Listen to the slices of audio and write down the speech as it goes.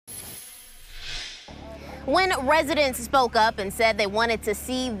When residents spoke up and said they wanted to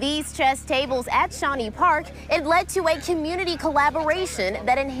see these chess tables at Shawnee Park, it led to a community collaboration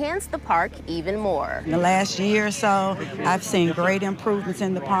that enhanced the park even more. In the last year or so, I've seen great improvements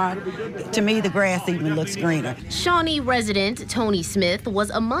in the park. To me, the grass even looks greener. Shawnee resident Tony Smith was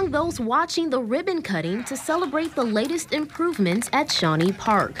among those watching the ribbon cutting to celebrate the latest improvements at Shawnee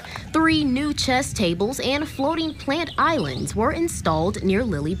Park. 3 new chess tables and floating plant islands were installed near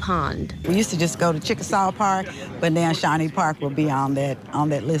Lily Pond. We used to just go to Chickasaw Park, but now Shawnee Park will be on that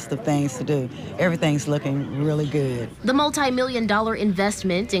list of things to do. Everything's looking really good. The multi-million-dollar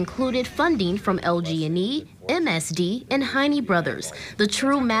investment included funding from LG&E, MSD, and Heine Brothers. The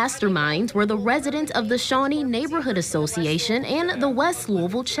true masterminds were the residents of the Shawnee Neighborhood Association and the West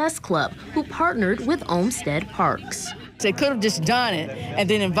Louisville Chess Club, who partnered with Olmsted Parks. They could have just done it and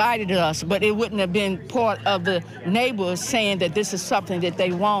then invited us, but it wouldn't have been part of the neighbors saying that this is something that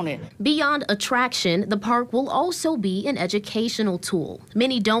they wanted. Beyond attraction, the park will also be an educational tool.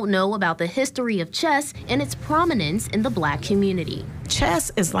 Many don't know about the history of chess and its prominence in the Black community.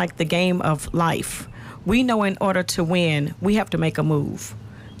 Chess is like the game of life. We know in order to win, we have to make a move.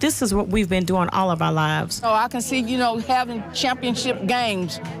 This is what we've been doing all of our lives. Oh, I can see, having championship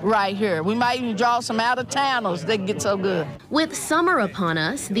games right here. We might even draw some out-of-towners. They get so good. With summer upon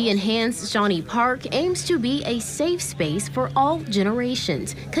us, the enhanced Shawnee Park aims to be a safe space for all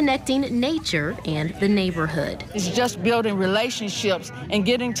generations, connecting nature and the neighborhood. It's just building relationships and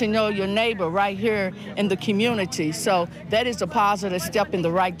getting to know your neighbor right here in the community. So that is a positive step in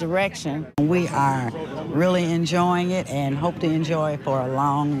the right direction. We are really enjoying it and hope to enjoy it for a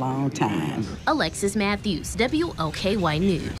long time. Alexis Matthews, WOKY News.